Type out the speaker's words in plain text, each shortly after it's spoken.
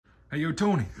Hey, yo,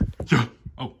 Tony. Yeah.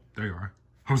 Oh, there you are.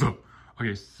 What's up?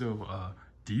 Okay, so,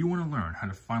 do you want to learn how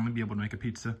to finally be able to make a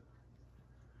pizza?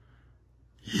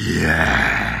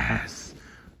 Yes!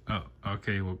 Oh,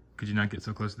 okay, well, could you not get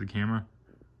so close to the camera?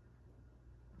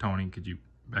 Tony, could you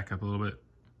back up a little bit?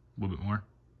 A little bit more?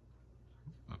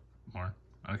 More?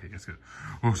 Okay, that's good.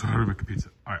 Oh, so how do we make a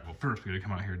pizza? All right, well, first we gotta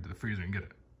come out here to the freezer and get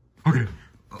it. Okay.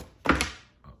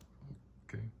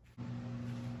 Okay.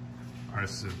 All right,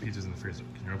 so the pizza's in the freezer.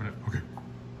 Can you open it? Okay.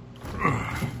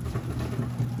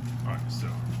 All right, so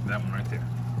that one right there.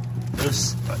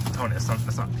 This, Tony, that's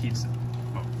not pizza.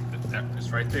 Oh, it's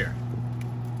right there.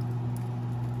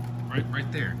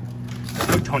 Right there.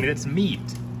 No, Tony, that's meat.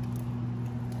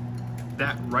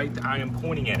 That right, I am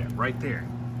pointing at it, right there.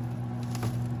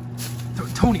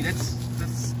 Tony, that's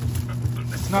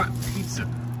not pizza.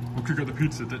 Okay, got the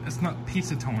pizza. That's not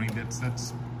pizza, Tony.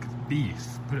 That's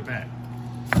beef. Put it back.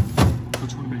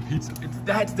 Which one would be pizza?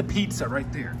 That's the pizza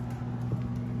right there.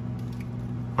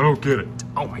 I don't get it.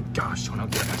 Oh my gosh, Tony, I'll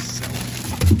get it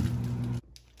myself.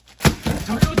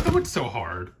 Don't do it so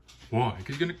hard. Why?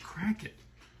 Because you're gonna crack it.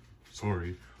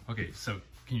 Sorry. Okay, so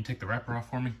can you take the wrapper off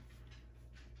for me?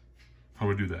 How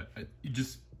do I do that? You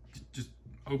just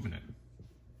open it.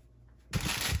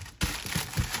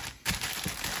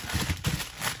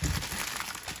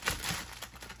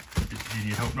 Do you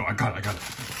need help? No, I got it.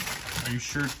 Are you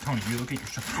sure, Tony? You look at your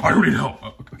stuff. I don't need help.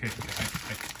 Oh, okay.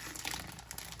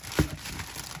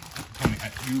 Tony,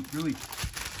 you really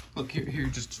look here.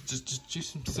 Just use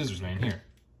some scissors, man. Here.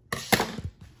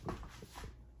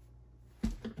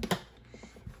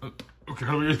 Okay,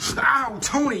 how do we? Ow,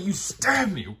 Tony! You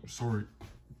stabbed me. Oh, sorry.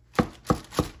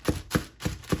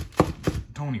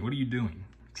 Tony, what are you doing?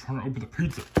 I'm trying to open the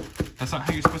pizza. That's not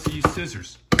how you're supposed to use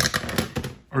scissors.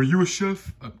 Are you a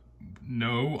chef?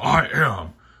 No, I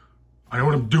am. I know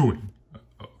what I'm doing.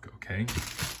 Okay.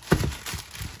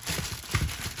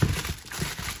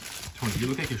 Tony, you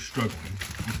look like you're struggling.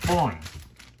 I'm fine.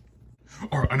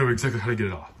 All right, I know exactly how to get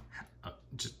it off.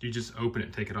 You just open it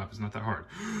and take it off. It's not that hard.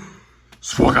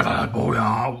 What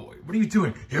are you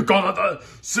doing?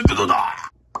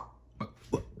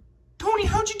 Tony,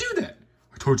 how'd you do that?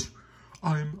 I told you,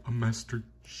 I'm a master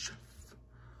chef.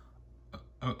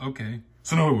 Okay.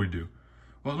 So now what do we do?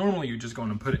 Well, normally you just go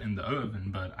and put it in the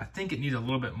oven, but I think it needs a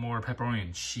little bit more pepperoni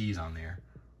and cheese on there.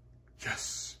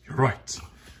 Yes, you're right.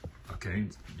 Okay,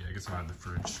 yeah, I guess I'll have the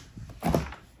fridge.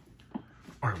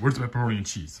 All right, where's the pepperoni and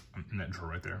cheese? In that drawer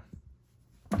right there.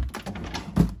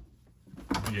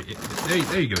 Yeah,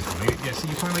 there you go, Tony. Yeah, see,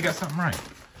 you finally got something right.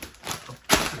 Oh,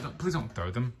 please don't throw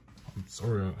them. I'm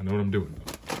sorry, I know what I'm doing.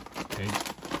 Okay.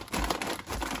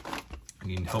 I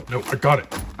need help. No, I got it.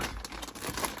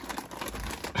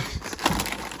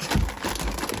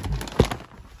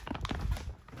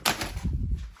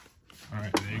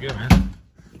 Alright, there you go, man.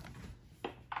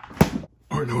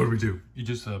 Alright, now what do we do? You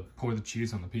just pour the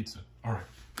cheese on the pizza. Alright.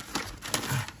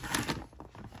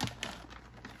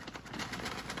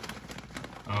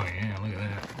 Oh yeah, look at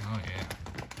that. Oh yeah.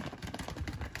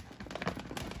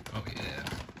 Oh yeah.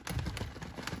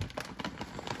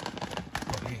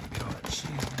 Oh yeah, get all that cheese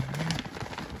in there.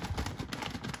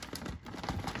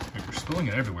 Like, we're spilling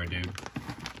it everywhere, dude.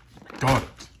 Got it.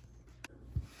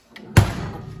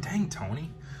 Dang, Tony.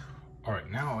 Alright,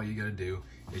 now all you gotta do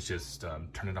is just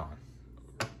turn it on.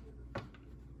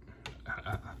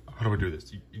 How do I do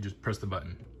this? You just press the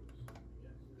button.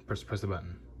 Press the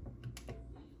button.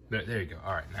 There you go.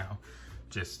 All right, now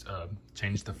just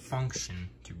change the function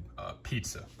to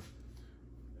pizza.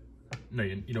 No,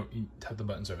 you don't. You have the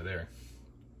buttons over there.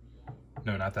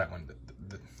 No, not that one.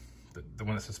 The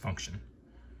one that says function.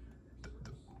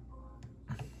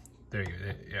 There you go.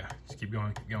 Yeah, just keep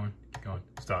going.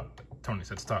 Stop. Tony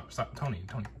said stop. Stop. Tony.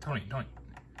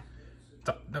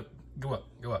 Stop. No, go up.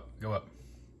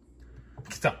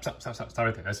 Stop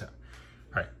right there. That's it.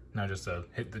 All right, now just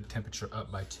hit the temperature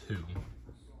up by 2.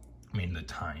 I mean the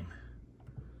time.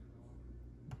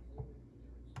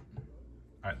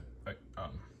 All right,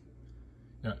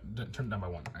 no, turn it down by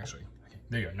 1, actually. Okay,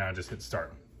 there you go. Now just hit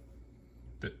start.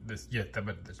 Just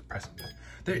press it.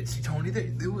 There, see, Tony,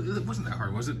 it wasn't that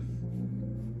hard, was it?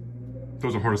 That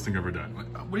was the hardest thing I've ever done.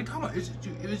 What are you talking about?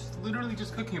 It was literally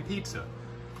just cooking a pizza.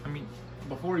 I mean,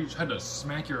 before you had to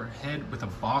smack your head with a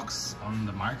box on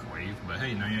the microwave, but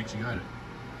hey, now you actually got it.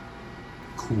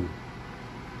 Cool.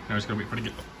 Now I just gotta wait for it to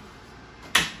get.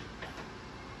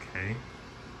 Okay.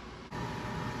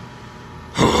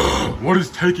 What is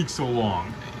taking so long?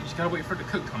 You just gotta wait for it to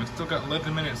cook, Tony. It's still got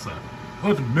 11 minutes left.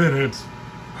 11 minutes?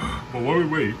 Well, while we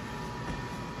wait.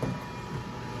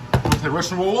 Wanna play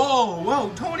Russian roulette?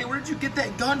 Whoa, Tony, where did you get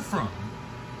that gun from?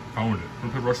 Found it.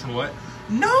 Wanna play Russian roulette?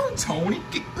 No, Tony,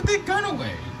 put that gun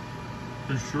away.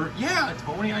 You sure? Yeah,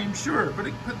 Tony, I am sure.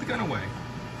 Put the gun away.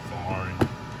 Fine.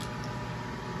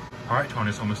 All right, Tony,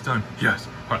 it's almost done. Yes.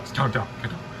 All right, let's count down.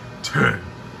 Count down. 10,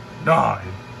 9,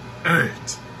 8,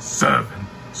 7,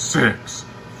 6,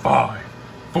 5,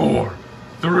 4,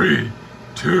 3,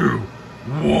 2,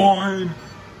 1.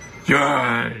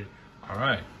 Yay! All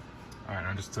right. All right,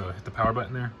 now just hit the power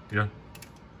button there. Yeah.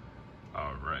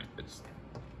 All right.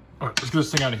 All right, let's get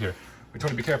this thing out of here. Wait,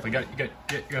 Tony, be careful. You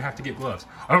gotta have to get gloves.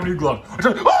 I don't need gloves.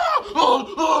 Tony!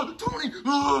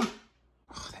 Oh,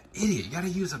 that idiot. You gotta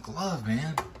use a glove,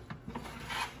 man.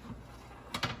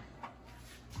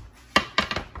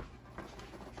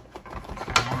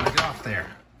 Come on, get off there.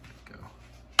 Go.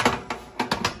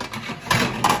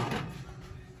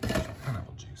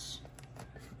 Pineapple juice.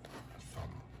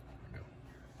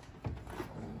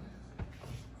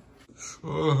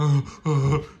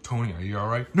 Tony, are you all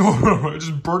right? No, I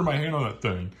just burned my hand on that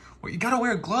thing. Well, you gotta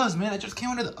wear gloves, man. It just came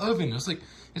out of the oven.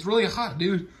 It's really hot,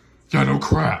 dude. Yeah, no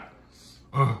crap.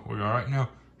 We all right now?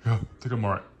 Yeah, I think I'm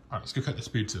all right. All right, let's go cut this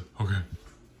pizza. Okay.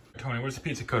 Tony, where's the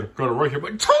pizza cutter? Got it right here.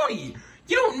 But Tony,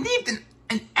 you don't need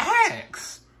an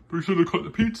axe. Pretty sure they cut the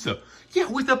pizza. Yeah,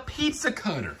 with a pizza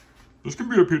cutter. This can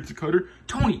be a pizza cutter.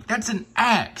 Tony, that's an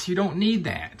axe. You don't need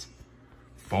that.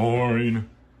 Fine.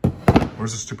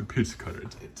 Where's the stupid pizza cutter?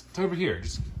 It's over here.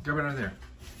 Just grab it out of there.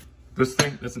 This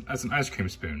thing, that's an ice cream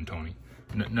spoon, Tony.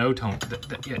 No, Tony.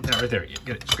 Yeah, right there. Yeah,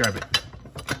 get it. Just grab it.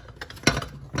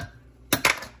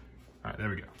 All right, there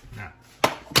we go. Now.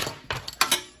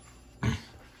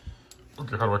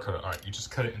 Okay, how do I cut it? All right, you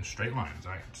just cut it in straight lines.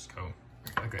 All right, just go.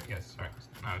 Okay, yes. All right,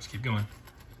 now just keep going.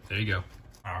 There you go.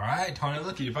 All right, Tony,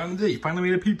 look, you finally did it. You finally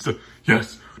made a pizza.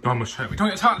 Yes. Now I'm gonna try it.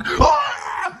 Tony, it's hot.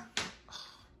 Ah! Oh,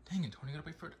 dang it, Tony, you gotta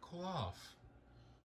wait for it to cool off.